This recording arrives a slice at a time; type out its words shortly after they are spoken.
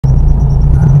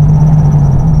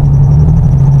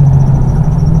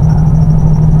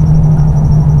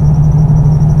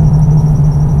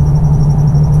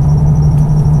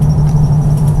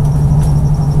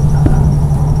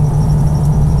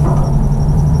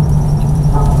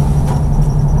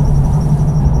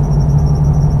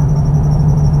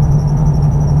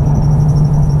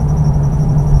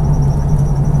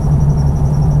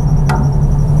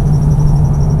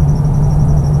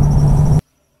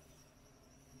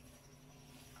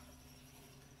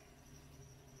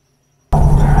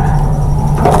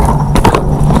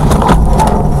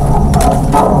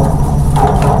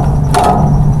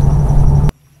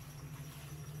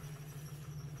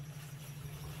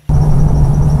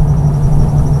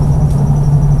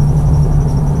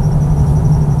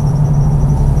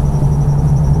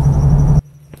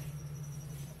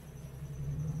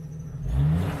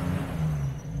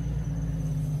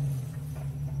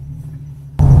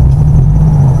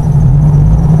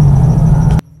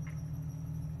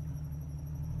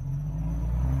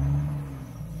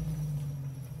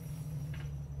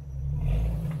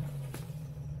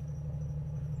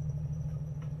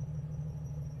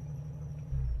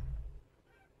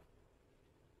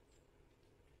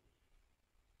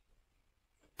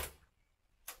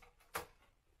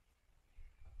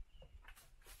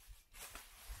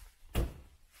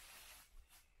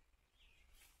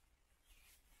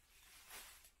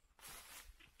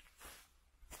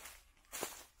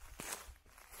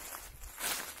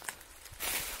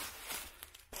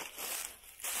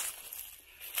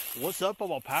What's up, all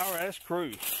my power ass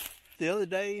crew? The other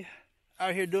day,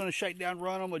 out here doing a shakedown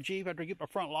run on my Jeep after I get my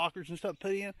front lockers and stuff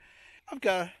put in, I've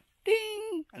got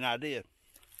an idea.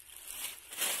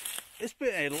 It's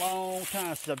been a long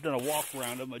time since I've done a walk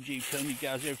around of my Jeep, telling you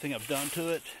guys everything I've done to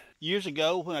it. Years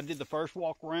ago, when I did the first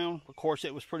walk around, of course,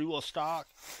 it was pretty well stock.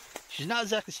 She's not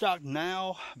exactly stock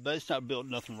now, but it's not built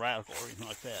nothing radical or anything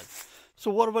like that.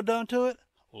 So what have I done to it?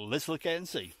 Well, let's look at it and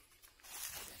see.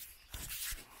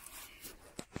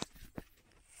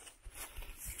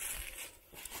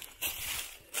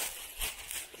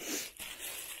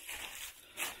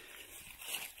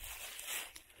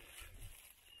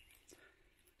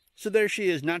 So there she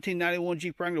is, 1991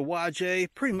 Jeep Wrangler YJ,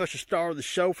 pretty much the star of the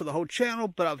show for the whole channel,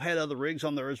 but I've had other rigs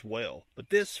on there as well. But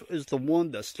this is the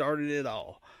one that started it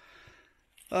all.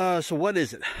 So what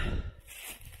is it?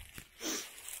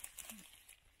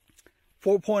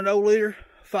 4.0 liter,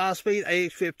 5-speed,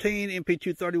 AX15,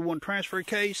 MP231 transfer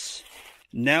case.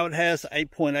 Now it has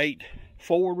 8.8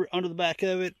 forward under the back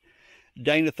of it.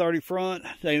 Dana 30 front.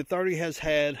 Dana 30 has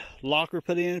had locker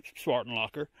put in, Spartan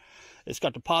locker. It's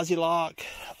got the posi lock,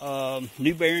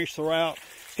 new bearings throughout.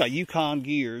 It's got Yukon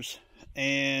gears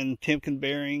and Timken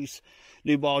bearings,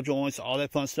 new ball joints, all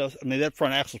that fun stuff. I mean, that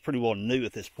front axle is pretty well new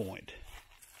at this point.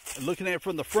 And looking at it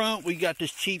from the front, we got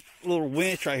this cheap little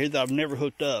winch right here that I've never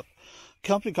hooked up. A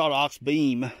company called Ox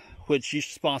Beam, which used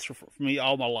to sponsor for me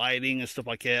all my lighting and stuff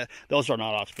like that. Those are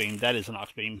not Ox Beam. That is an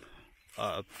Ox Beam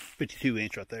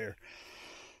 52-inch right there.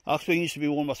 Ox Beam used to be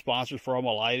one of my sponsors for all my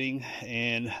lighting,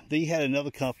 and they had another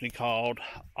company called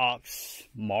Ox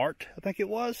Mart, I think it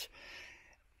was,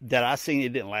 that I seen.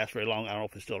 It didn't last very long. I don't know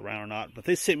if it's still around or not, but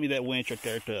they sent me that winch right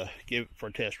there to give it for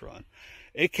a test run.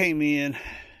 It came in,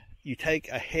 you take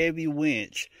a heavy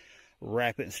winch,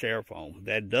 wrap it in styrofoam.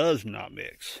 That does not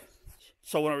mix.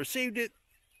 So when I received it,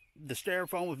 the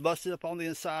styrofoam was busted up on the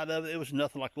inside of it. It was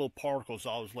nothing like little particles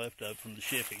all was left of from the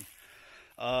shipping.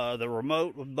 The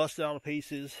remote was busted out of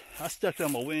pieces. I stuck it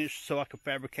on my winch so I could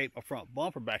fabricate my front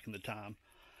bumper back in the time.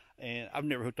 And I've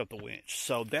never hooked up the winch.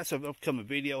 So that's an upcoming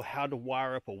video, how to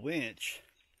wire up a winch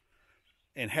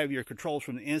and have your controls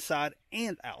from the inside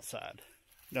and outside.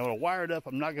 Now when I wire it up,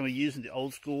 I'm not going to be using the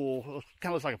old school,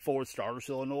 kind of looks like a Ford starter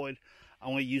solenoid. I'm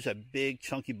going to use a big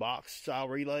chunky box style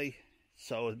relay.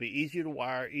 So it'll be easier to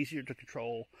wire, easier to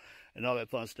control, and all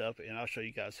that fun stuff. And I'll show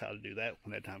you guys how to do that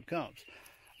when that time comes.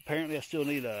 Apparently, I still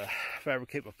need to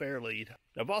fabricate my fair lead.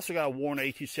 I've also got a Warren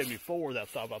A274 that I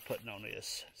thought about putting on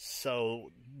this.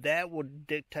 So that would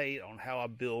dictate on how I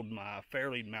build my fair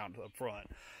lead mount up front.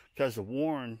 Because the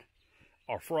Warren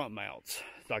are front mounts.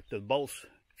 Like the bolts,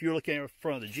 if you're looking at the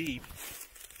front of the Jeep,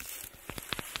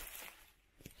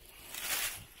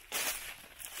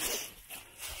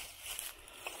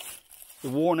 the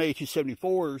Warren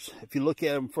A274s, if you look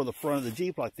at them from the front of the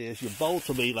Jeep like this, your bolts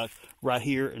will be like right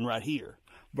here and right here.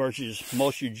 Versus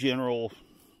most of your general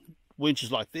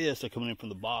winches like this, they're coming in from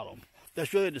the bottom.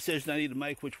 That's really a decision I need to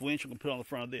make, which winch I'm going to put on the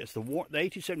front of this. The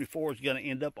A274 is going to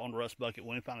end up on the rust bucket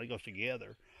when it finally goes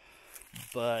together.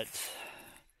 But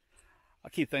I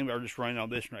keep thinking about just running on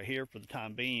this right here for the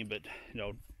time being, but, you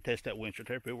know, test that winch right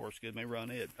there. If it works good, may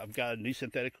run it. I've got a new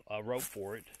synthetic rope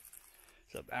for it.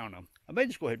 So, I don't know. I may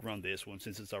just go ahead and run this one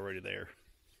since it's already there.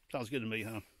 Sounds good to me,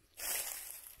 huh?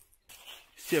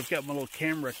 See, I've got my little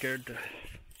camera right there.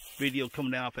 Video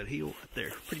coming down off that hill right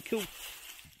there. Pretty cool.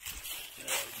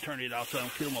 Turn it off so I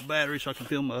don't kill my battery so I can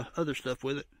film my other stuff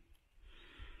with it.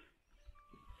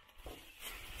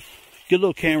 Good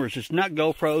little cameras. It's not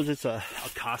GoPros. It's a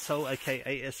Caso,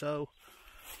 A-K-A-S-O.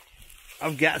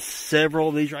 I've got several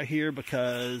of these right here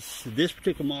because this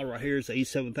particular model right here is the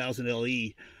E7000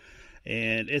 LE.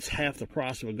 And it's half the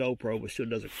price of a GoPro, but still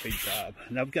does a great job.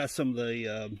 And I've got some of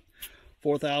the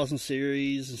 4000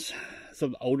 series, some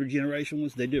of the older generation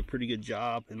ones. They do a pretty good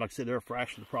job, and like I said, they're a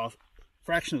fraction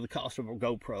of the cost of a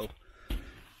GoPro.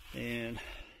 And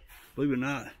believe it or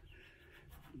not,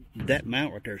 that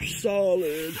mount right there is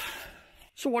solid.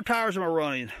 So what tires am I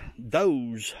running?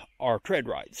 Those are tread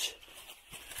rights.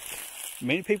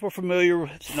 Many people are familiar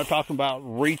with, they're talking about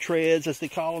retreads as they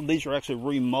call them. These are actually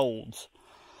remolds.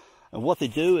 And what they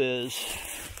do is,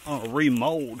 on a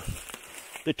remold,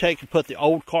 they take and put the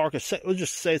old carcass, let's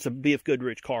just say it's a B.F.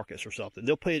 Goodrich carcass or something.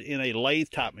 They'll put it in a lathe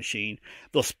type machine.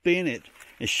 They'll spin it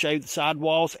and shave the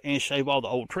sidewalls and shave all the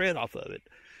old tread off of it.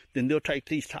 Then they'll take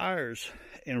these tires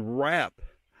and wrap.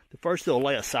 First they'll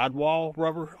lay a sidewall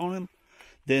rubber on them.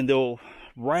 Then they'll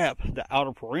wrap the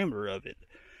outer perimeter of it.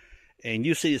 And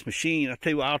you see this machine, I'll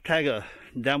tell you what, I'll tag a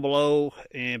down below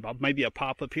and maybe a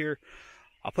pop up here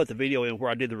I'll put the video in where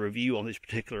I did the review on these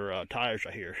particular tires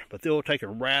right here. But they'll take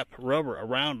and wrap rubber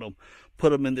around them,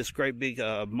 put them in this great big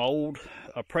mold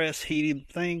press heating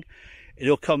thing.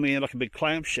 It'll come in like a big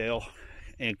clamshell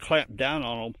and clamp down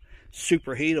on them,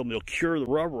 superheat them. It'll cure the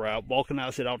rubber out,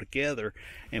 vulcanize it all together,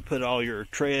 and put all your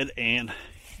tread and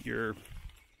your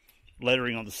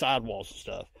lettering on the sidewalls and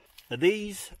stuff. Now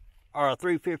these are a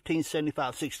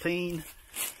 315/75/16,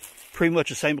 pretty much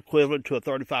the same equivalent to a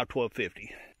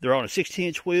 35/12/50. They're on a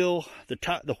 16-inch wheel.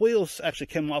 The wheels actually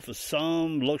came off of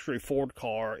some luxury Ford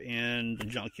car in the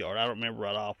junkyard. I don't remember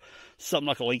right off. Something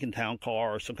like a Lincoln Town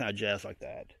car or some kind of jazz like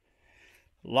that.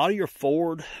 A lot of your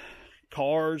Ford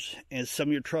cars and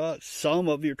some of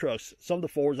the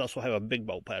Fords also have a big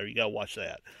bolt pattern. You got to watch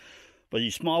that. But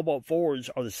these small bolt Fords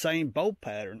are the same bolt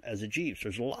pattern as the Jeeps.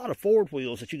 There's a lot of Ford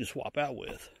wheels that you can swap out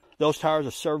with. Those tires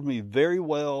have served me very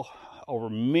well over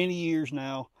many years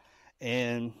now,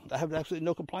 and I have absolutely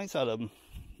no complaints out of them.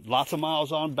 Lots of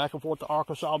miles on, back and forth to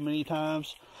Arkansas many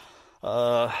times.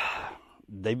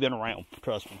 They've been around,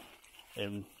 trust me.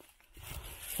 And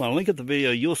when I link up the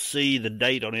video, you'll see the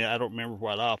date on it. I don't remember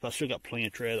right off. I still got plenty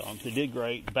of tread on them. They did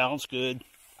great, balanced good.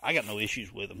 I got no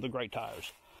issues with them. They're great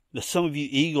tires. Now, some of you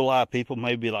eagle-eye people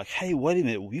may be like, hey, wait a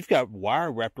minute, you've got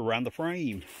wire wrapped around the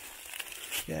frame.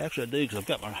 Yeah, actually I do, because I've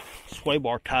got my sway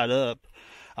bar tied up.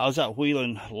 I was out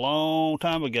wheeling a long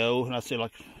time ago, and I say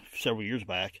like several years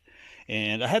back,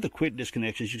 and I had the quick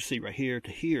disconnections you can see right here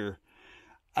to here.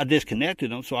 I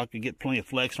disconnected them so I could get plenty of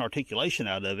flex and articulation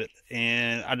out of it,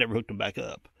 and I never hooked them back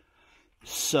up.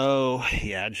 So,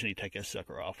 yeah, I just need to take that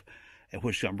sucker off, and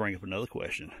which is going to bring up another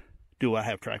question. Do I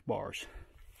have track bars?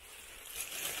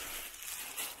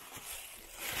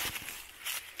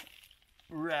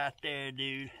 Right there,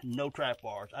 dude. No track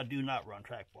bars. I do not run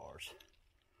track bars.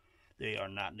 They are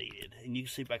not needed. And you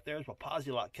can see back there is my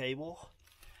posi-lock cable.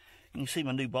 You can see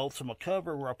my new bolts on my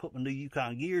cover where I put my new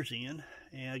Yukon gears in.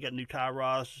 And I got new tie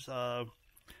rods,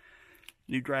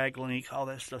 new drag link, all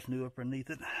that stuff new up underneath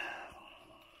it.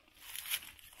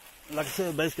 Like I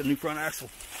said, basically a new front axle.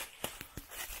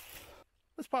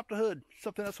 Let's pop the hood.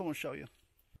 Something else I want to show you.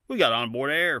 We got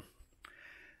onboard air.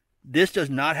 This does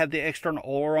not have the external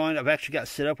oiler on it. I've actually got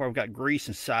set up where I've got grease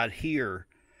inside here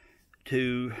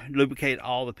to lubricate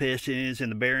all the pistons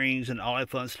and the bearings and all that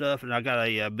fun stuff. And I got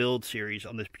a build series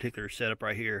on this particular setup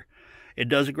right here. It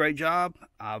does a great job.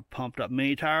 I've pumped up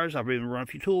many tires. I've even run a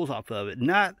few tools off of it.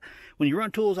 Not when you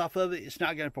run tools off of it, it's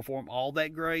not going to perform all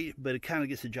that great, but it kind of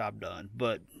gets the job done.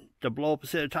 But to blow up a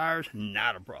set of tires,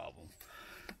 not a problem.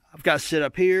 I've got set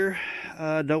up here.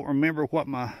 I don't remember what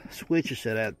my switch is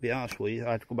set at, to be honest with you.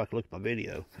 I have to go back and look at my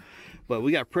video. But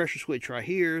we got a pressure switch right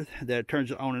here that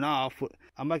turns it on and off.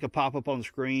 I'll make a pop-up on the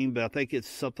screen, but I think it's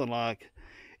something like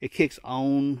it kicks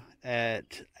on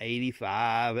at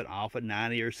 85 and off at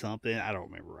 90 or something. I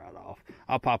don't remember right off.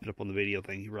 I'll pop it up on the video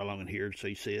thing right along in here so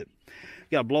you see it.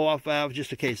 Got a blow-off valve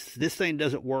just in case this thing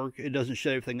doesn't work. It doesn't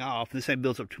shut everything off. This thing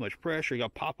builds up too much pressure. You got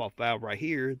a pop-off valve right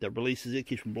here that releases it,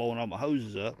 keeps from blowing all my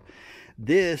hoses up.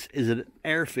 This is an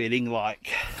air fitting like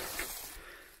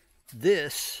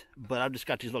this, but I've just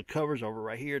got these little covers over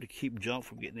right here to keep junk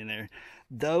from getting in there.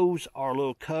 Those are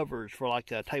little covers for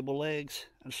like table legs.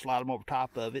 I slide them over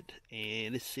top of it,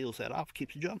 and it seals that off,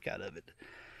 keeps the junk out of it.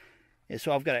 And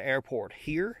so I've got an air port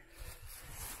here,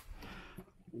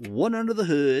 one under the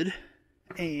hood,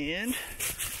 and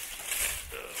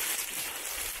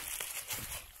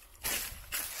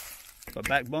my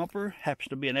back bumper happens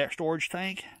to be an air storage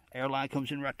tank. Air line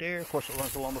comes in right there. Of course, it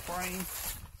runs along the frame.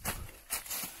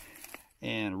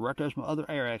 And right there's my other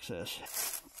air access.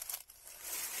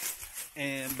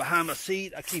 And behind my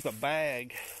seat, I keep a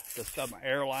bag that's got my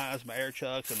air lines, my air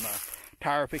chucks, and my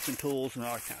tire fixing tools and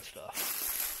all that kind of stuff.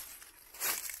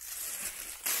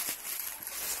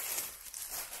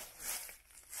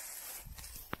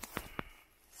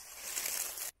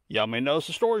 Y'all may notice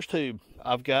the storage tube.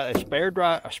 I've got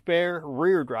a spare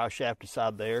rear drive shaft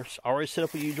inside there. It's already set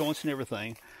up with U-joints and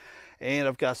everything. And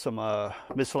I've got some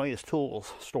miscellaneous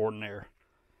tools stored in there.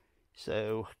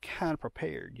 So, kind of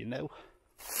prepared, you know.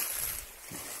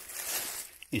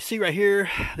 You see right here,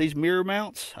 these mirror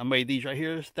mounts? I made these right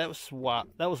here. That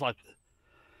was like,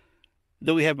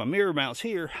 though we have my mirror mounts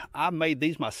here, I made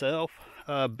these myself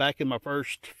back in my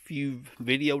first few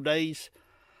video days.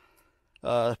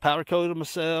 Powder coated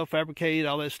myself, fabricated,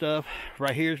 all that stuff.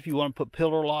 Right here, if you want to put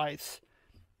pillar lights,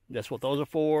 that's what those are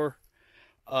for.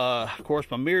 Of course,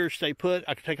 my mirrors stay put.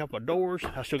 I can take off my doors.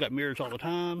 I still got mirrors all the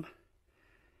time.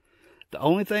 The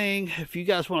only thing, if you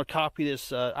guys want to copy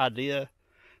this idea,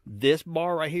 this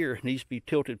bar right here needs to be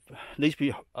tilted, needs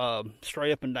to be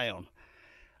straight up and down.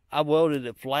 I welded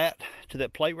it flat to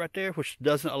that plate right there, which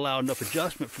doesn't allow enough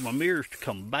adjustment for my mirrors to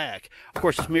come back. Of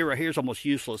course, this mirror right here is almost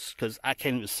useless because I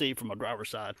can't even see from my driver's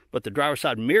side. But the driver's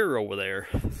side mirror over there,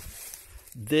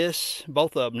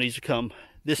 both of them needs to come,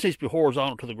 this needs to be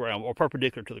horizontal to the ground, or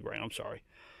perpendicular to the ground, I'm sorry.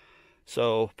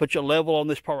 So put your level on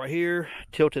this part right here,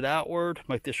 tilt it outward,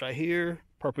 make this right here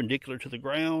perpendicular to the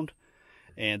ground,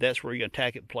 and that's where you're going to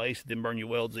tack it in place, then burn your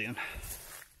welds in.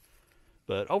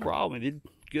 But overall, I mean, it did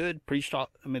good, pretty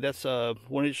stock. I mean, that's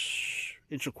 1 inch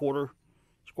and a quarter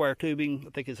square tubing. I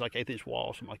think it's like 1/8 inch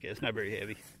wall, something like that. It's not very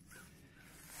heavy.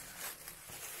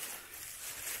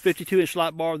 52-inch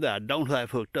light bar that I don't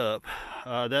have hooked up.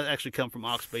 That actually come from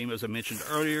Oxbeam, as I mentioned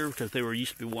earlier, because they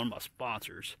used to be one of my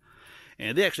sponsors.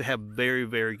 And they actually have very,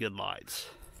 very good lights.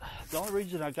 The only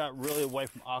reason I got really away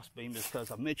from Oxbeam is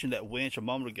because I mentioned that winch a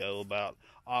moment ago about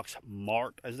Ox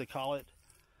Mart, as they call it.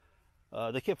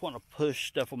 They kept wanting to push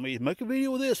stuff on me. Make a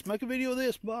video of this, make a video of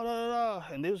this, blah, blah, blah.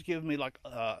 And they was giving me like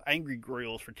angry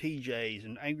grills for TJs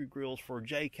and angry grills for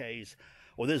JKs.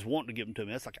 Or they was wanting to give them to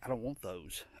me. That's like, I don't want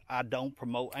those. I don't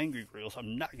promote angry grills.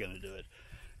 I'm not going to do it.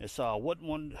 And so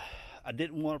I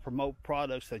didn't want to promote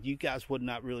products that you guys would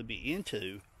not really be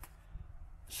into.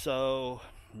 So,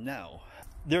 no.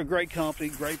 They're a great company,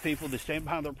 great people. They stand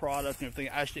behind their product and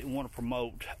everything. I just didn't want to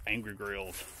promote angry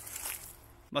grills.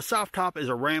 My soft top is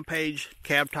a Rampage,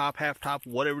 cab top, half top,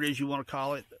 whatever it is you want to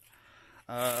call it.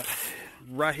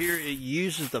 Right here, it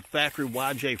uses the factory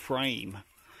YJ frame.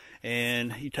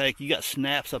 And you got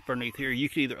snaps up underneath here. You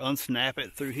can either unsnap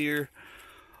it through here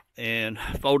and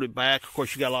fold it back. Of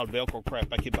course, you got a lot of Velcro crap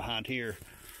back in behind here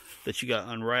that you got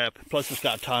to unwrap. Plus, it's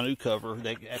got a tonneau cover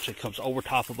that actually comes over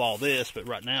top of all this. But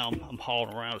right now, I'm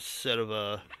hauling around a set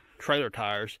of trailer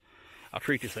tires. I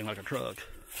treat this thing like a truck.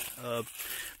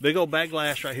 Big old back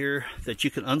glass right here that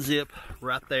you can unzip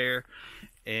right there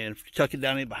and tuck it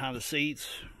down in behind the seats.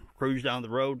 Cruise down the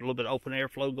road, a little bit of open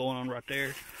airflow going on right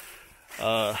there.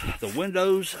 The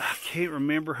windows, I can't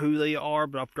remember who they are,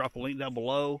 but I'll drop a link down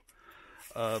below.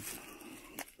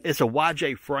 It's a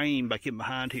YJ frame back in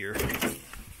behind here. I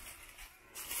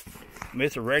mean,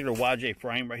 it's a regular YJ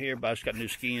frame right here, but I just got new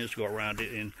skins to go around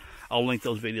it, and I'll link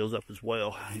those videos up as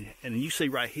well. And you see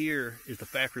right here is the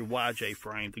factory YJ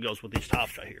frame that goes with these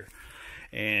tops right here.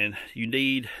 And you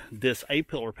need this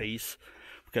A-pillar piece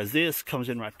because this comes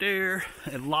in right there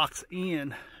and locks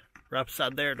in right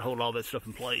beside there to hold all that stuff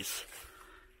in place.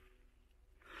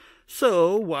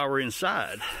 So while we're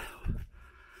inside,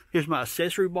 here's my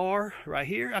accessory bar right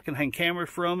here. I can hang cameras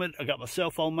from it. I got my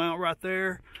cell phone mount right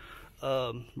there.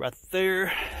 Right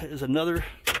there is another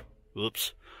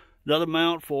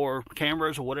mount for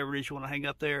cameras or whatever it is you want to hang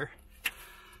up there.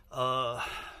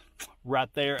 Right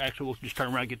there, actually we'll just turn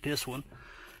around and get this one.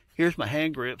 Here's my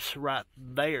hand grips right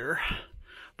there,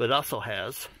 but it also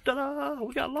has, ta-da,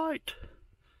 we got light.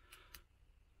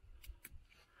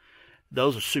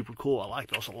 Those are super cool. I like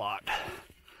those a lot.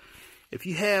 If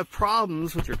you have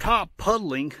problems with your top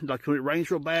puddling, like when it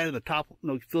rains real bad and the top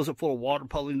fills up full of water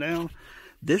puddling down,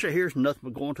 this right here is nothing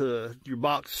but going to your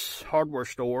box hardware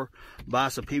store, buy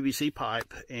some PVC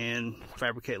pipe, and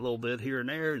fabricate a little bit here and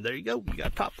there. And there you go. You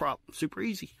got a top prop. Super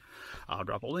easy. I'll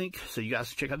drop a link so you guys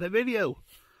can check out that video.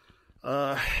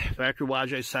 Factory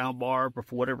YJ sound bar, but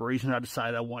for whatever reason I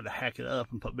decided I wanted to hack it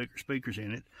up and put bigger speakers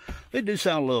in it. They do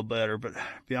sound a little better, but to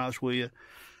be honest with you,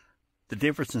 the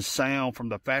difference in sound from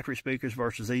the factory speakers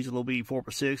versus these little bitty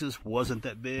 4x6s wasn't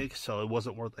that big, so it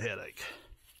wasn't worth the headache.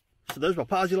 So there's my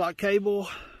Posi-Lock cable.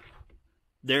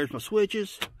 There's my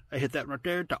switches. I hit that right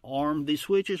there to arm these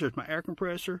switches. There's my air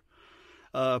compressor.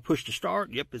 Push to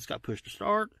start. Yep, it's got push to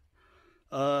start.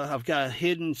 I've got a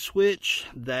hidden switch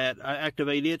that I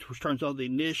activate it, which turns on the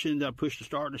ignition. Then I push to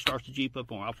start and it starts the Jeep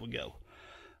up and off we go.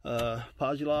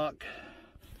 Posi-Lock.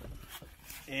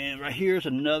 And right here is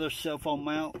another cell phone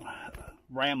mount.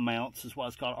 RAM mounts is what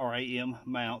it's called, RAM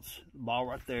mounts. Ball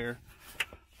right there.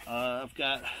 I've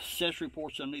got accessory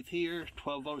ports underneath here,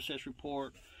 12-volt accessory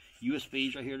port,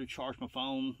 USBs right here to charge my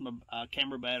phone, my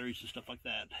camera batteries and stuff like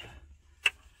that.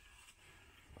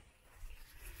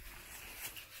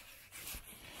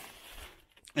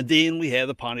 And then we have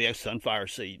the Pontiac Sunfire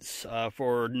seats.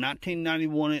 For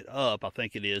 $19.91 and up, I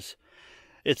think it is.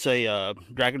 It's a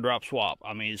drag and drop swap.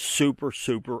 I mean, it's super,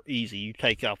 super easy. You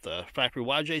take out the factory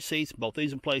YJ seats, both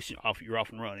these in place, you're off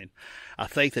and running. I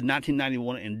think the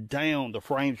 $19.91 and down, the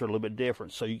frames are a little bit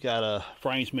different. So you got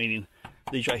frames, meaning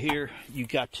these right here, you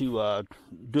got to do a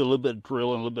little bit of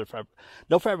drilling, a little bit of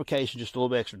no fabrication, just a little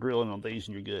bit extra drilling on these,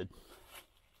 and you're good.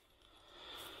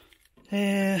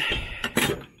 And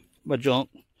my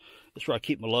junk, that's where I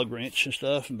keep my lug wrench and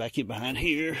stuff, and back in behind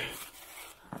here,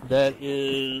 that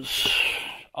is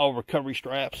all recovery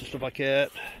straps and stuff like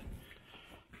that.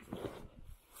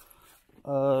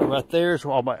 Right there's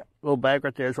all my little bag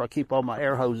right there is where I keep all my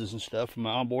air hoses and stuff for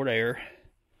my onboard air.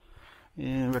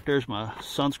 And right there's my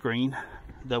sunscreen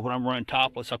that when I'm running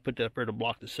topless, I put that up there to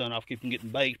block the sun off, keep from getting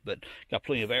baked, but got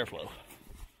plenty of airflow.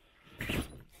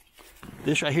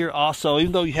 This right here also,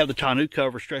 even though you have the tonneau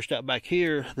cover stretched out back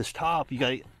here, this top, you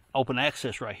got open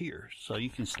access right here. So you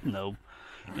can, you know,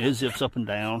 it zips up and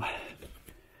down.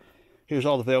 Here's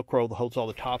all the Velcro that holds all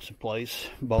the tops in place.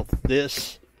 Both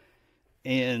this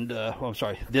and, well, I'm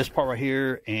sorry, this part right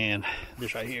here and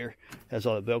this right here has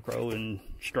all the Velcro and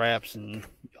straps and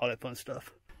all that fun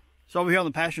stuff. So over here on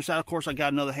the passenger side, of course, I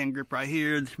got another hand grip right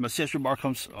here. My accessory bar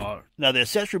comes, now the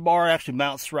accessory bar actually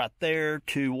mounts right there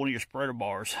to one of your spreader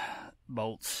bars,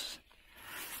 bolts.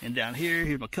 And down here,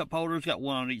 here's my cup holders, got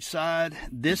one on each side.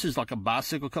 This is like a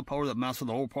bicycle cup holder that mounts on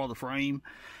the lower part of the frame.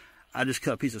 I just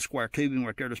cut a piece of square tubing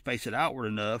right there to space it outward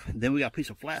enough. And then we got a piece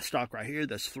of flat stock right here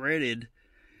that's threaded,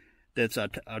 that's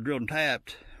drilled and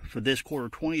tapped for this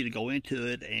 1/4 to go into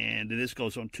it, and then this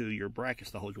goes onto your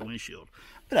brackets to hold your windshield.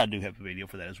 But I do have a video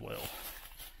for that as well.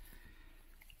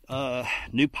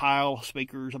 New pile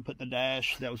speakers I'm putting in the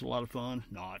dash. That was a lot of fun.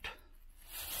 Not.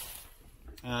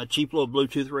 Cheap little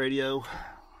Bluetooth radio.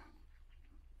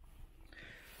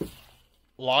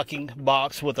 Locking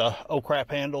box with a oh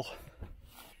crap handle.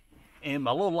 And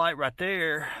my little light right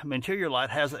there, my interior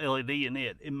light has an LED in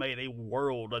it. It made a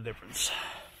world of difference.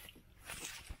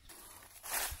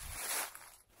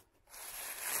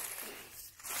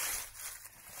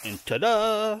 And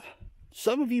ta-da!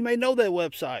 Some of you may know that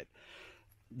website.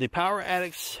 The Power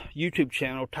Addicts YouTube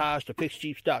channel ties to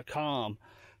fixjeeps.com.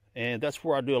 And that's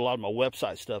where I do a lot of my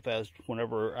website stuff. As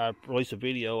whenever I release a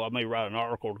video, I may write an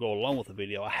article to go along with the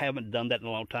video. I haven't done that in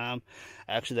a long time.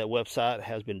 Actually, that website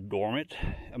has been dormant.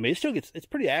 I mean, it's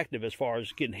pretty active as far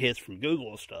as getting hits from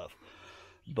Google and stuff.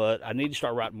 But I need to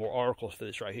start writing more articles for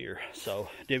this right here. So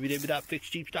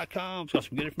www.fixjeeps.com. It's got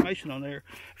some good information on there.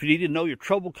 If you need to know your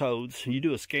trouble codes, you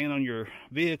do a scan on your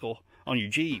vehicle, on your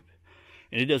Jeep,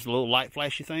 and it does a little light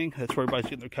flashy thing. That's where everybody's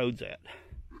getting their codes at.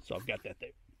 So I've got that there.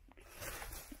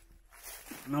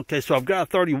 Okay, so I've got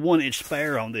a 31-inch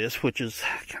spare on this, which is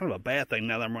kind of a bad thing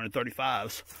now that I'm running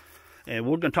 35s. And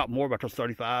we're going to talk more about those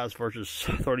 35s versus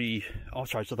 30, oh,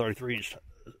 sorry, it's a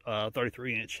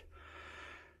 33-inch.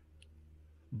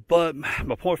 But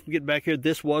my point from getting back here,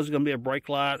 this was going to be a brake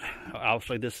light.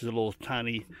 Obviously, this is a little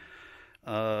tiny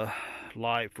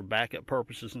light for backup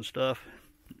purposes and stuff.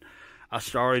 I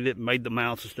started it, made the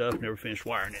mounts and stuff, never finished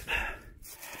wiring it.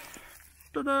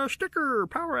 Ta-da, sticker,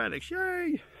 Power Addicts,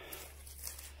 yay!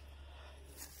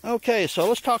 Okay, so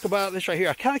let's talk about this right here.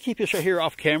 I kind of keep this right here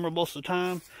off camera most of the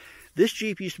time. This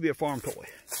Jeep used to be a farm toy.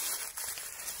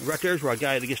 Right there's where I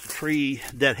got it against the tree.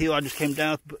 That hill I just came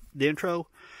down the intro.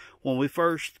 When we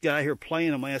first got out here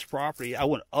playing on my ass property, I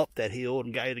went up that hill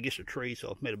and got it against a tree, so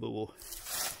I made a boo-boo.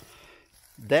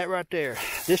 That right there,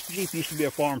 this Jeep used to be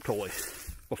a farm toy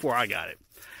before I got it.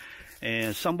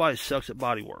 And somebody sucks at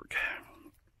body work.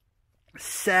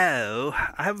 So,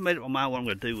 I haven't made up my mind what I'm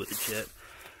going to do with it yet.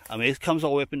 I mean, it comes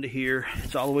all the way up into here.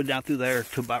 It's all the way down through there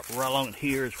to about right along in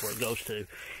here is where it goes to.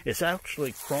 It's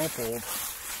actually crumpled. You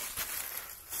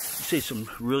see some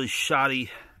really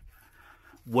shoddy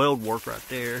weld work right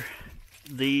there.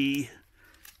 The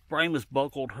frame is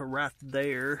buckled right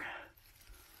there.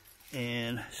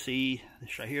 And see,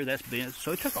 this right here, that's bent.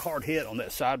 So it took a hard hit on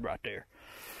that side right there.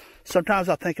 Sometimes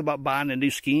I think about buying a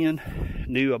new skin,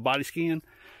 new body skin,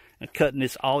 and cutting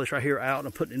all this right here out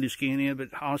and putting a new skin in. But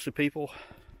honestly, people,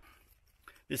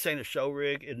 this ain't a show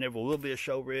rig. It never will be a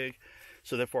show rig.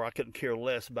 So therefore, I couldn't care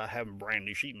less about having brand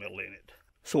new sheet metal in it.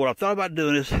 So what I've thought about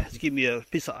doing is give me a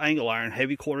piece of angle iron,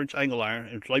 heavy 1/4-inch angle iron,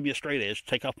 and lay me a straight edge,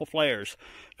 take off my flares,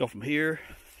 go from here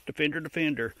to fender to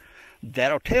fender.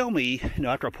 That'll tell me, you know,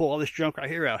 after I pull all this junk right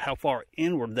here out, how far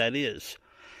inward that is.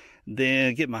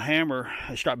 Then get my hammer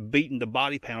and start beating the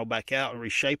body panel back out and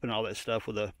reshaping all that stuff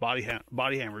with the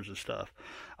body hammers and stuff.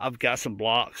 I've got some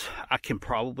blocks. I can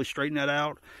probably straighten that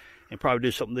out and probably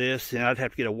do something this. And I'd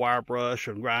have to get a wire brush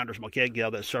or grinder or something like that, get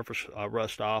all that surface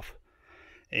rust off.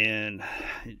 And,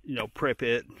 you know, prep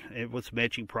it with some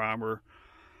etching primer.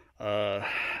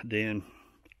 Then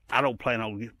I don't plan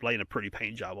on laying a pretty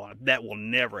paint job on it. That will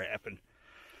never happen.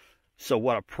 So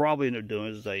what I probably end up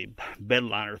doing is a bed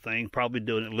liner thing. Probably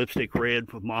doing it lipstick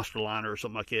red with monster liner or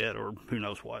something like that, or who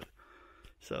knows what.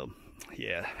 So,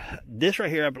 yeah. This right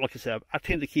here, like I said, I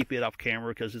tend to keep it off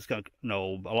camera because it's going to, you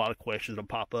know, a lot of questions will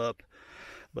pop up.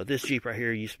 But this Jeep right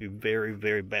here used to be very,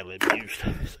 very badly abused.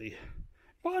 See?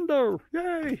 Wonder,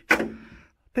 yay!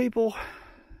 People,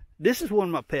 this is one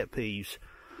of my pet peeves.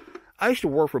 I used to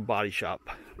work for a body shop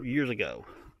years ago.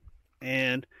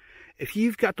 And if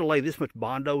you've got to lay this much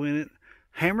Bondo in it,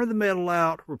 hammer the metal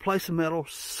out, replace the metal,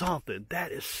 something.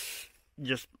 That is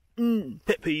just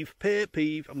pet peeve, pet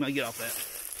peeve. I'm going to get off that.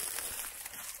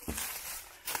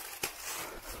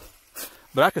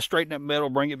 But I can straighten that metal,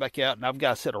 bring it back out, and I've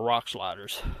got a set of rock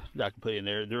sliders that I can put in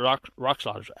there. The rock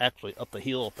sliders are actually up the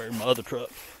hill up there in my other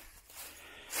truck.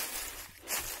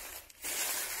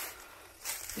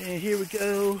 And here we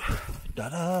go.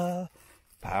 Da-da.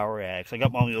 Power Axe. I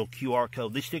got my own little QR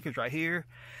code. These stickers right here,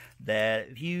 that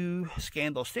if you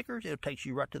scan those stickers, it'll take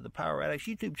you right to the Power Addicts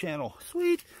YouTube channel.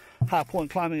 Sweet. High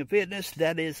Point Climbing and Fitness.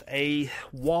 That is a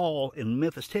wall in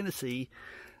Memphis, Tennessee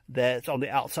that's on the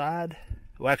outside.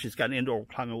 Well, actually, it's got an indoor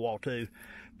climbing wall too.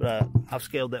 But I've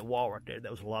scaled that wall right there. That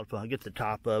was a lot of fun. I get to the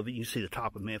top of it. You can see the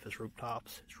top of Memphis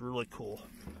rooftops. It's really cool.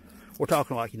 We're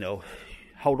talking like, you know,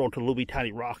 hold on to a little bitty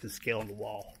tiny rock and scale on the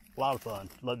wall. A lot of fun.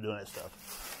 Love doing that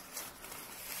stuff.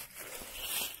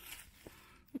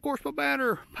 Of course, my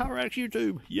banner, Power Addicts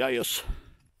YouTube. Yes.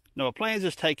 Now, my plan is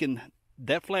just taking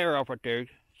that flare off right there,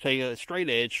 take a straight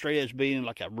edge being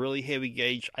like a really heavy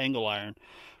gauge angle iron,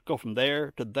 go from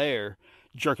there to there,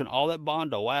 jerking all that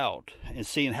Bondo out and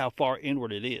seeing how far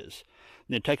inward it is.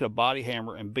 And then taking a body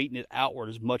hammer and beating it outward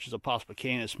as much as I possibly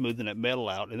can and smoothing that metal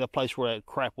out. And the place where that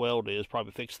crap weld is,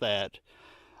 probably fix that.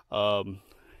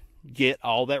 Get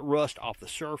all that rust off the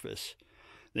surface.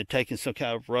 Then taking some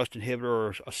kind of rust inhibitor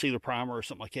or a sealer primer or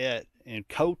something like that and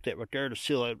coat that right there to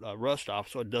seal that rust off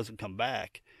so it doesn't come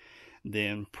back.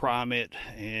 Then prime it,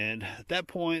 and at that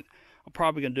point I'm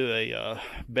probably going to do a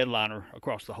bed liner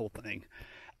across the whole thing.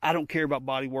 I don't care about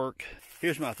body work.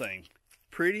 Here's my thing.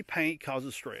 Pretty paint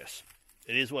causes stress.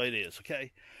 It is what it is,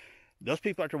 okay? Those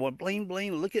people out there want bling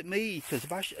bling, look at me,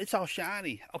 because it's all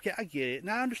shiny. Okay, I get it,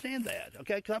 and I understand that,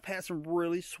 okay? Because I've had some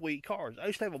really sweet cars. I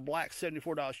used to have a black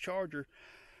 $74 Charger,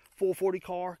 440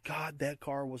 car. God, that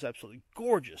car was absolutely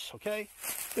gorgeous, okay?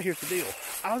 But here's the deal.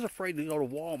 I was afraid to go to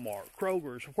Walmart,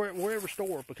 Kroger's, wherever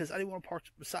store, because I didn't want to park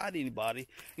beside anybody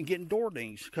and get in door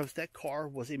dings, because that car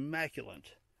was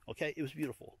immaculate, okay? It was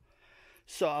beautiful.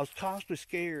 So I was constantly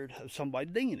scared of somebody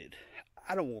dinging it.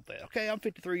 I don't want that, okay? I'm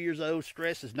 53 years old.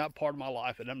 Stress is not part of my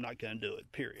life, and I'm not going to do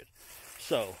it, period.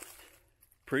 So,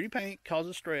 pretty paint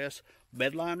causes stress.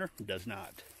 Bed liner does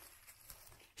not.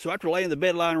 So after laying the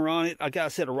bed liner on it, I got a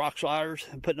set of rock sliders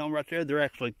and putting them right there. They're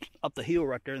actually up the hill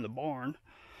right there in the barn.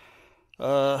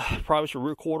 Probably some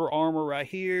rear quarter armor right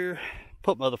here.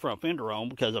 Put my other front fender on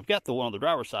because I've got the one on the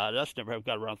driver's side. I just never have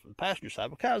got around to the passenger side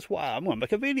because why? I'm going to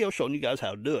make a video showing you guys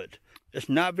how to do it. It's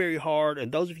not very hard,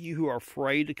 and those of you who are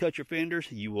afraid to cut your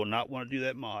fenders, you will not want to do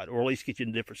that mod, or at least get you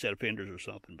a different set of fenders or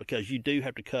something, because you do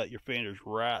have to cut your fenders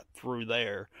right through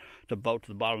there to bolt to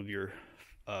the bottom of your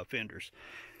fenders.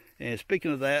 And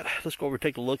speaking of that, let's go over and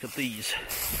take a look at these.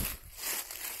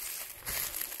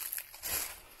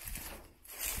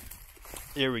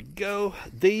 There we go.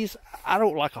 These, I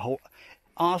don't like a whole...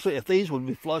 Honestly, if these would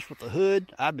be flush with the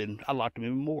hood, I'd like them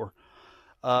even more.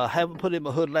 Haven't put in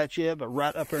my hood latch yet, but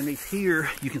right up underneath here,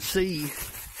 you can see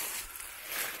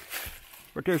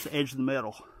right there's the edge of the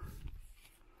metal.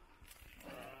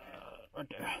 Right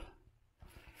there.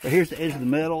 So here's the edge of the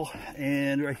metal,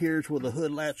 and right here's where the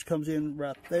hood latch comes in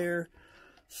right there.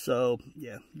 So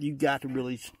yeah, you got to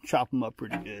really chop them up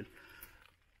pretty good.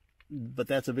 But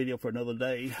that's a video for another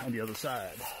day on the other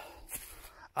side.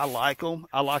 I like them.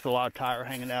 I like a lot of tire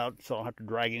hanging out, so I don't have to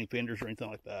drag any fenders or anything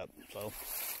like that. So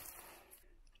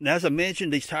now, as I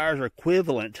mentioned, these tires are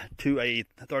equivalent to a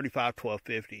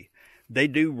 35-1250. They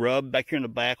do rub back here in the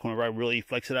back whenever I really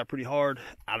flex it out pretty hard.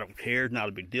 I don't care. It's not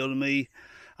a big deal to me.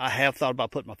 I have thought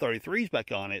about putting my 33s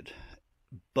back on it,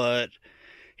 but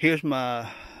here's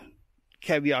my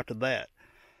caveat to that.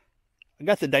 I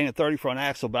got the Dana 30 front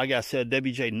axle, but I got a set of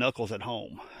WJ knuckles at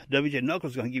home. WJ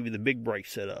knuckles is going to give you the big brake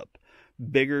setup.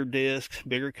 Bigger discs,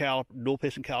 bigger caliper, dual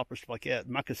piston calipers, stuff like that.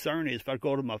 My concern is if I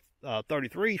go to my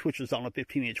 33s, which is on a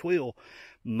 15-inch wheel,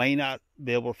 may not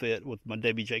be able to fit with my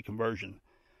WJ conversion.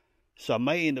 So I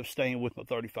may end up staying with my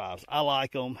 35s. I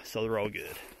like them, so they're all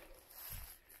good.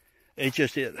 It's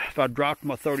just if I dropped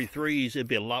my 33s, it'd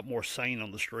be a lot more sane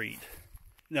on the street.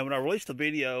 Now, when I released the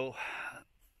video,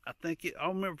 I don't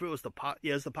remember if it was the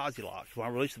Posi lock. When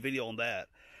I released the video on that,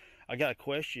 I got a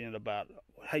question about,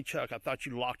 hey Chuck, I thought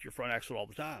you locked your front axle all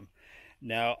the time.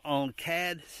 Now on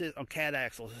CAD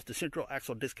axles, it's the central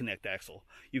axle disconnect axle.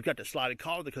 You've got the sliding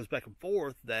collar that goes back and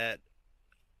forth that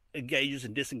engages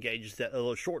and disengages that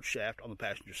little short shaft on the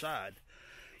passenger side.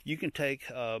 You can take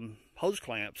hose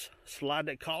clamps, slide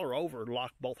that collar over,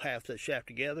 lock both halves of that shaft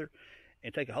together,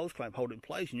 and take a hose clamp, hold it in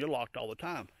place, and you're locked all the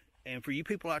time. And for you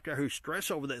people out there who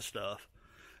stress over that stuff,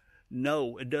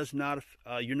 No, it does not.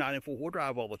 You're not in four-wheel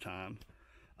drive all the time.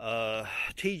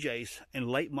 TJs and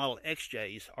late model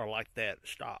XJs are like that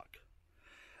stock.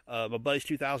 My buddy's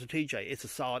 2000 TJ, it's a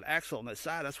solid axle on that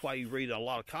side. That's why you read a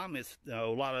lot of comments, a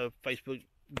lot of Facebook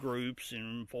groups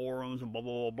and forums and blah,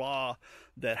 blah, blah, blah,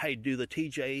 that, hey, do the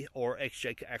TJ or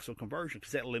XJ axle conversion,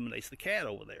 because that eliminates the cat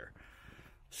over there.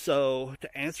 So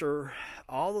to answer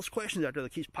all those questions out there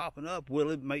that keeps popping up,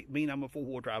 will it mean I'm a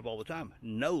four-wheel drive all the time?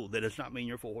 No, that does not mean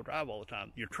you're a four-wheel drive all the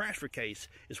time. Your transfer case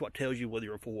is what tells you whether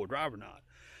you're a four-wheel drive or not.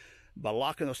 By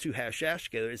locking those two half shafts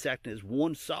together, it's acting as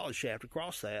one solid shaft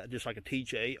across that, just like a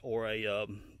TJ or a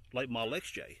late model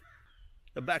XJ.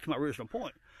 Now back to my original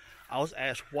point. I was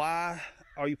asked, why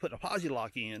are you putting a posi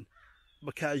lock in?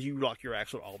 Because you lock your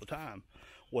axle all the time.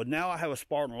 Well, now I have a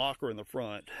Spartan locker in the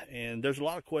front, and there's a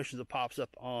lot of questions that pops up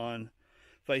on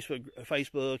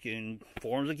Facebook and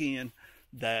forums again,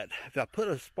 that if I put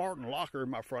a Spartan locker in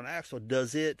my front axle,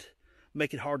 does it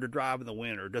make it hard to drive in the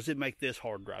winter? Does it make this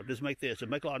hard to drive? Does it make this? Does it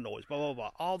make a lot of noise? Blah, blah,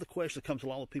 blah. All the questions that comes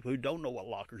along with people who don't know what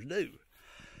lockers do.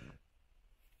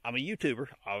 I'm a YouTuber,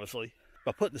 obviously.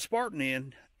 By putting the Spartan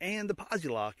in and the posi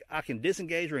lock, I can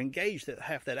disengage or engage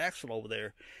half that axle over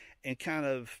there and kind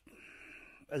of,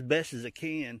 as best as it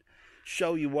can,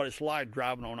 show you what it's like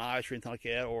driving on ice or anything like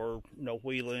that, or, you know,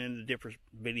 wheeling, different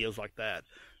videos like that.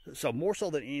 So more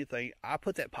so than anything, I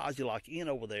put that posi lock in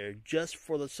over there just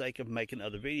for the sake of making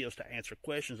other videos to answer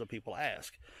questions that people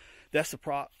ask. That's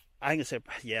the I can say,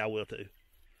 yeah, I will too.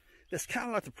 That's kind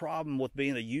of like the problem with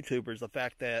being a YouTuber, is the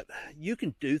fact that you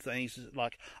can do things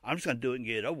like, I'm just going to do it and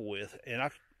get it over with. And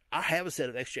I have a set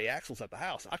of XJ axles at the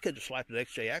house. I could have slapped an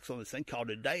XJ axle on this thing,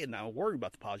 called it a day, and not worried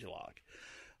about the posi lock.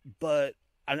 But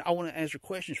I want to answer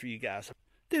questions for you guys.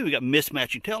 Dude, we got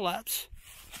mismatching taillights.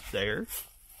 There.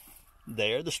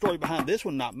 The story behind this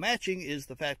one not matching is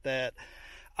the fact that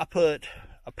I put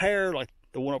a pair, like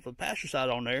the one over the passenger side,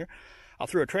 on there. I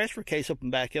threw a transfer case up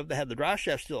and back up. They had the drive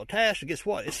shaft still attached, and guess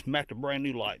what? It smacked a brand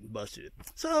new light and busted it.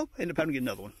 So, I ended up having to get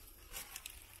another one.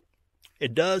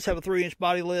 It does have a 3-inch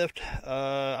body lift.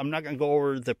 I'm not going to go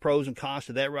over the pros and cons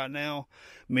to that right now.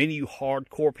 Many of you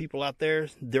hardcore people out there,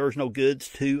 there's no goods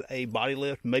to a body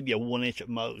lift, maybe a 1-inch at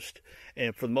most.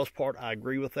 And for the most part, I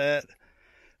agree with that.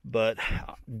 But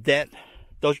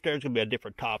those stairs are going to be a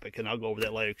different topic, and I'll go over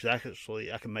that later, because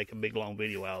I can make a big long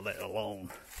video out of that alone.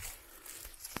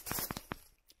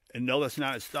 And no, that's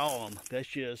not installing them. That's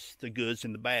just the goods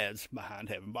and the bads behind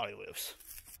having body lifts.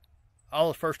 All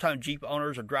the first-time Jeep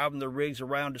owners are driving their rigs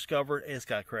around, discover it's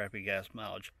got crappy gas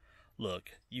mileage. Look,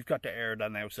 you've got the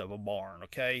aerodynamics of a barn,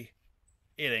 okay?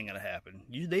 It ain't going to happen.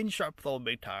 You need to start throwing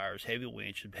big tires, heavy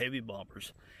winches, heavy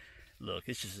bumpers. Look,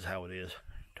 it's just how it is.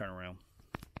 Turn around.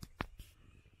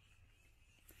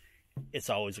 It's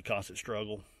always a constant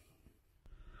struggle.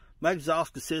 My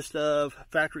exhaust consists of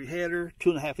factory header,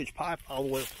 2.5-inch pipe all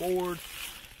the way forward.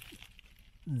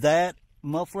 That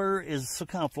muffler is some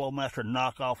kind of Flowmaster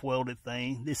knockoff welded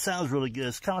thing. It sounds really good.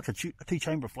 It's kind of like a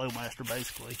two-chamber Flowmaster,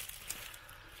 basically.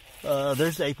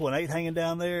 There's the 8.8 hanging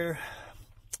down there.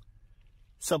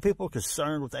 Some people are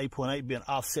concerned with the 8.8 being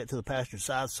offset to the passenger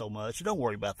side so much. Don't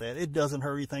worry about that. It doesn't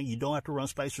hurt anything. You don't have to run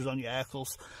spacers on your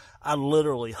axles. I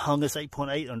literally hung this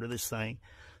 8.8 under this thing,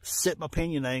 set my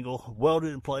pinion angle, welded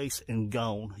it in place, and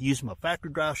gone. Using my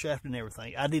factory drive shaft and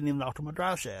everything. I didn't even alter my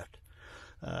drive shaft.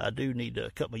 I do need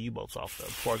to cut my U-bolts off, though,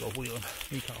 before I go wheeling.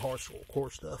 Any kind of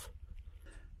hardcore stuff.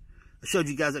 I showed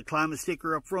you guys that climate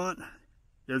sticker up front.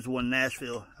 There's one in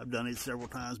Nashville. I've done it several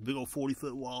times. Big old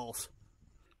 40-foot walls.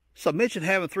 So I mentioned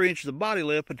having 3 inches of body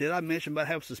lift, but did I mention about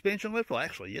having suspension lift? Well,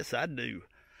 actually, yes, I do.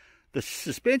 The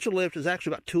suspension lift is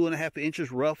actually about 2.5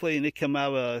 inches roughly, and it come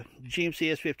out of a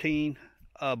GMC S15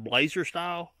 Blazer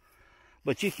style.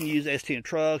 But you can use S10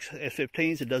 trucks,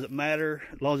 S15s, it doesn't matter,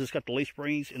 as long as it's got the leaf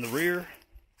springs in the rear.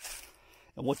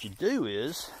 And what you do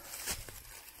is,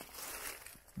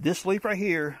 this leaf right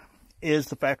here is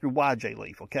the factory YJ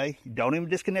leaf, okay? You don't even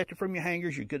disconnect it from your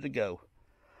hangers, you're good to go.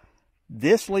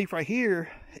 This leaf right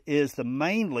here is the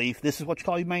main leaf. This is what you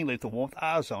call your main leaf, the one with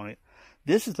eyes on it.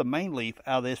 This is the main leaf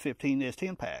out of the S15 and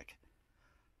S10 pack.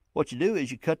 What you do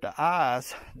is you cut the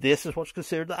eyes. This is what's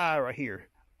considered the eye right here,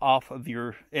 off of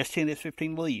your S10,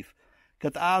 S15 leaf.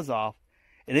 Cut the eyes off,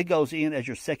 and it goes in as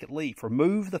your second leaf.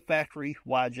 Remove the factory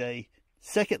YJ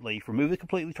second leaf. Remove it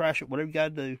completely, trash it, whatever you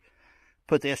got to do.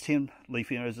 Put the S10 leaf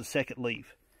in as a second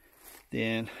leaf.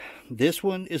 Then this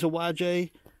one is a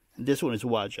YJ, and this one is a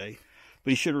YJ.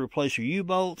 Be sure to replace your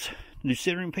U-bolts, new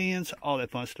centering pins, all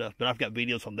that fun stuff. But I've got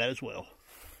videos on that as well.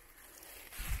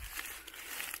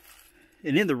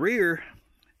 And in the rear,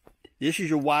 this is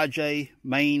your YJ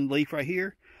main leaf right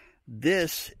here.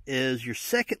 This is your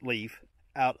second leaf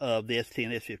out of the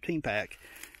S10, S15 pack,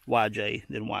 YJ,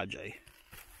 then YJ.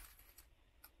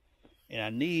 And I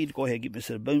need to go ahead and get me a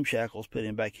set of boom shackles put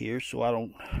in back here so I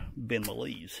don't bend my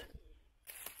leaves.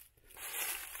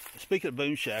 Speaking of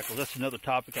boom shackles, that's another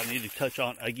topic I need to touch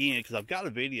on again, because I've got a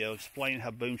video explaining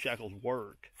how boom shackles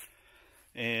work.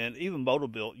 And even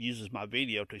Motobuilt uses my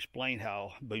video to explain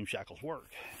how boom shackles work.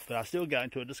 But I still got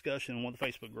into a discussion in one of the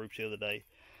Facebook groups the other day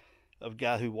of a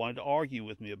guy who wanted to argue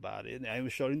with me about it. And I even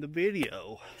showed him the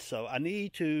video. So I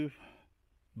need to,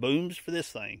 booms for this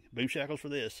thing, boom shackles for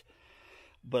this.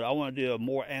 But I want to do a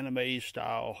more anime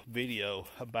style video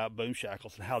about boom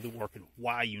shackles and how they work and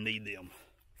why you need them.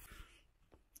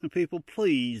 And people,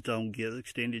 please don't get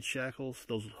extended shackles,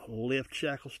 those lift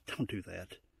shackles. Don't do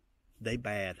that. They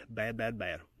bad.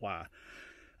 Why?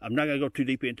 I'm not going to go too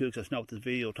deep into it because that's not what this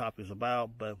video topic is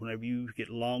about, but whenever you get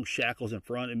long shackles in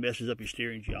front, it messes up your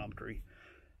steering geometry.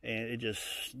 And it just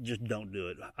don't do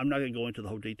it. I'm not going to go into the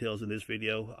whole details in this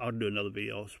video. I'll do another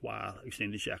video as why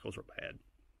extended shackles are bad.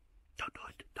 Don't do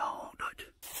it. Don't do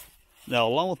it. Now,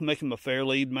 along with making my fair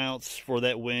lead mounts for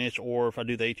that winch, or if I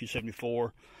do the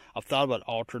A274, I've thought about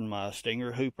altering my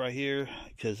stinger hoop right here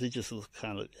because it just looks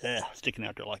kind of sticking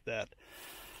out there like that.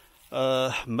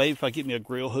 Maybe if I get me a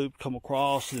grill hoop come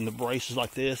across and the braces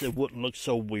like this, it wouldn't look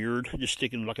so weird. Just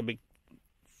sticking like a big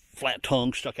flat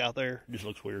tongue stuck out there. It just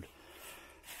looks weird.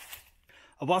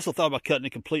 I've also thought about cutting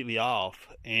it completely off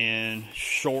and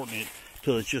shortening it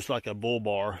till it's just like a bull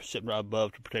bar sitting right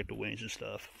above to protect the winch and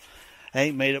stuff. I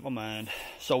ain't made up my mind.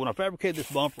 So when I fabricated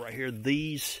this bumper right here,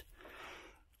 these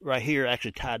right here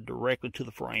actually tied directly to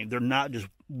the frame. They're not just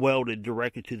welded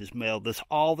directly to this metal.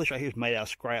 All this right here is made out of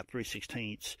scrap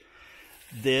 3/16.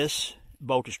 This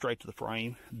bolted straight to the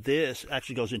frame. This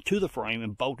actually goes into the frame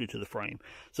and bolted to the frame.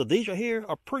 So these right here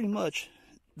are pretty much,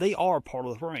 they are part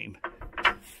of the frame.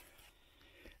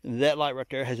 And that light right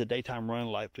there has a daytime running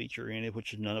light feature in it,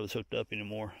 which none of it's hooked up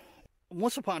anymore.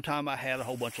 Once upon a time, I had a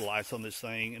whole bunch of lights on this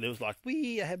thing, and it was like,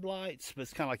 I had lights, but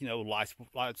it's kind of like, you know,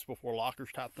 lights before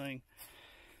lockers type thing.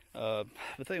 The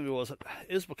thing was,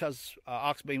 it was because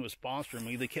Oxbeam was sponsoring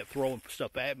me. They kept throwing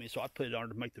stuff at me, so I put it on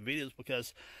to make the videos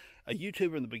because a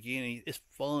YouTuber in the beginning, it's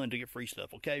fun to get free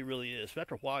stuff, okay? It really is. But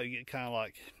after a while, you get kind of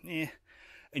like,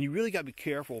 and you really got to be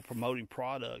careful promoting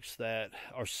products that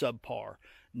are subpar.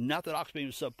 Not that Oxbeam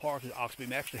is subpar, because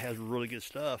Oxbeam actually has really good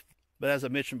stuff. But as I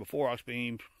mentioned before,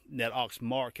 Oxbeam, that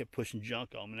Oxmark kept pushing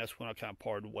junk on me, and that's when I kind of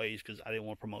parted ways because I didn't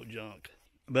want to promote junk.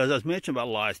 But as I was mentioning about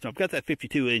lights, I've got that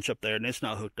 52-inch up there, and it's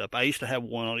not hooked up. I used to have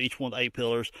one on each one of the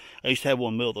A-pillars. I used to have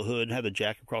one in the middle of the hood and have the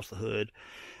jack across the hood.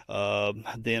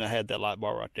 Then I had that light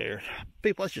bar right there.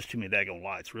 People, that's just too many daggone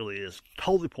lights. Really is.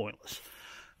 Totally pointless.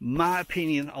 My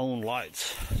opinion on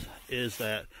lights is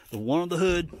that the one on the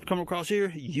hood coming across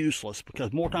here, useless,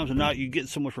 because more times than not, you get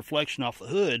so much reflection off the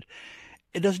hood,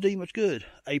 it doesn't do you much good.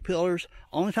 A-pillars,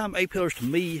 only time A-pillars to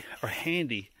me are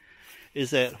handy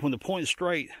is that when the point is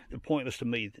straight, they're pointless to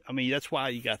me. I mean, that's why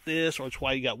you got this, or it's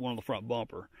why you got one on the front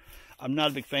bumper. I'm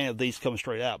not a big fan of these coming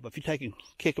straight out, but if you take and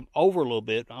kick them over a little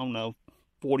bit, I don't know,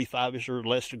 45-ish or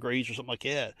less degrees or something like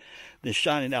that, then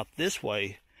shining out this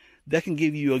way, that can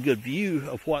give you a good view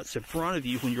of what's in front of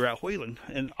you when you're out wheeling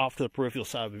and off to the peripheral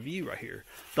side of the view right here.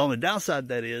 The only downside of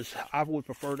that is I would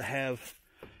prefer to have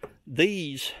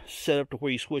these set up to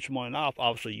where you switch them on and off.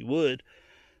 Obviously you would,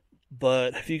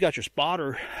 but if you got your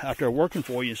spotter out there working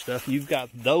for you and stuff, and you've got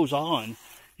those on,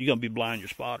 you're going to be blind your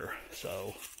spotter.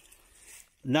 So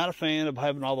not a fan of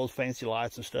having all those fancy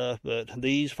lights and stuff, but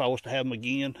these, if I was to have them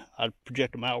again, I'd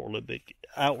project them outward a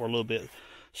little bit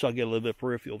so I get a little bit of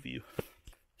peripheral view.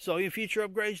 So any future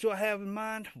upgrades do I have in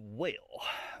mind? Well,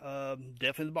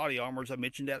 definitely the body armor, as I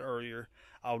mentioned that earlier.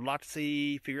 I would like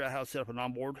to figure out how to set up an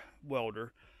onboard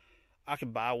welder. I can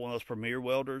buy one of those Premier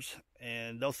welders,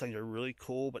 and those things are really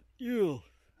cool, but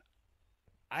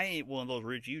I ain't one of those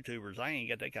rich YouTubers. I ain't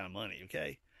got that kind of money,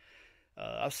 okay?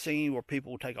 I've seen where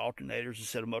people will take alternators and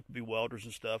set them up to be welders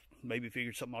and stuff. Maybe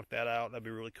figure something like that out. That'd be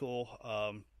really cool.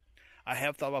 I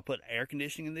have thought about putting air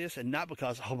conditioning in this, and not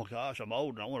because, oh my gosh, I'm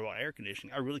old and I wonder about air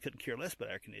conditioning. I really couldn't care less about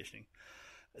air conditioning,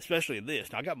 especially in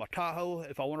this. Now, I got my Tahoe.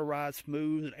 If I want to ride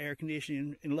smooth and air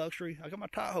conditioning in luxury, I got my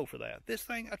Tahoe for that. This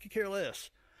thing, I could care less.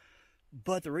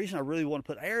 But the reason I really want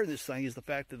to put air in this thing is the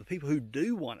fact that the people who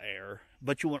do want air,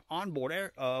 but you want onboard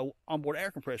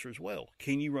air compressor as well.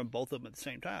 Can you run both of them at the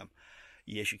same time?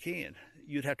 Yes, you can.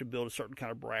 You'd have to build a certain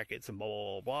kind of brackets and blah,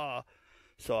 blah, blah, blah.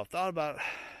 So I've thought about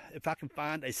if I can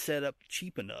find a setup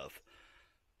cheap enough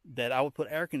that I would put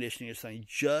air conditioning in this thing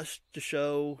just to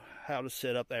show how to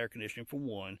set up the air conditioning for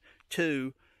one.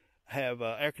 Two, have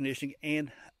air conditioning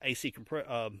and AC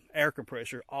air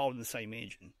compressor all in the same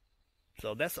engine.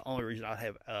 So that's the only reason I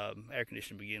have air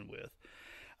conditioning to begin with.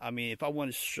 I mean, if I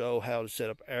wanted to show how to set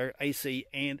up AC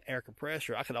and air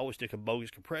compressor, I could always stick a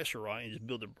bogus compressor on it and just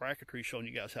build a bracketry showing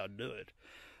you guys how to do it.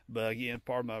 But again,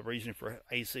 part of my reason for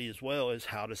AC as well is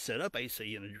how to set up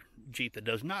AC in a Jeep that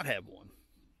does not have one.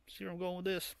 See where I'm going with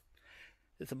this?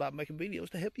 It's about making videos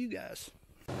to help you guys.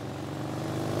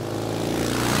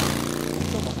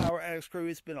 So our Addicts crew,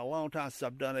 it's been a long time since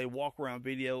I've done a walk around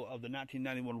video of the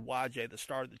 1991 YJ that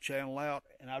started the channel out,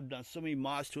 and I've done so many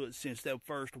mods to it since that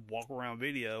first walk around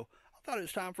video. I thought it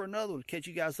was time for another one to catch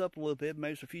you guys up a little bit,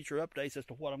 maybe some future updates as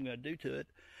to what I'm going to do to it.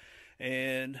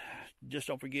 And just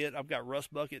don't forget, I've got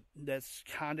Rust Bucket that's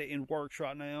kind of in works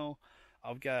right now.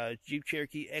 I've got a Jeep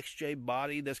Cherokee XJ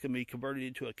body that's going to be converted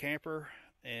into a camper.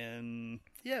 And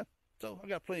yeah, so I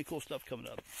got plenty of cool stuff coming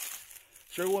up.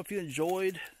 So everyone, if you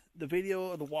enjoyed the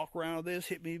video of the walk around of this,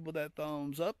 hit me with that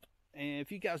thumbs up. And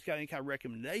if you guys got any kind of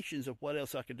recommendations of what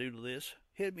else I could do to this,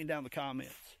 hit me down in the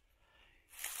comments.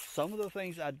 Some of the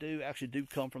things I do actually do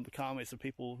come from the comments of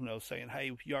people, you know, saying,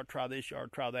 hey, you ought to try this, you ought to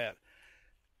try that.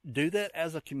 Do that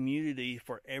as a community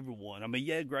for everyone. I mean,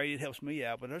 yeah, great, it helps me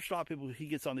out, but there's a lot of people who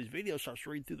gets on these videos, starts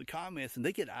reading through the comments, and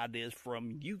they get ideas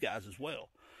from you guys as well.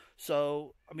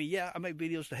 So, I mean, yeah, I make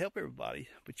videos to help everybody,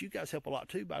 but you guys help a lot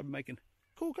too by making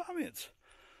cool comments.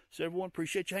 So everyone,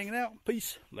 appreciate you hanging out.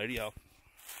 Peace. Later,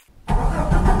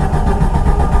 y'all.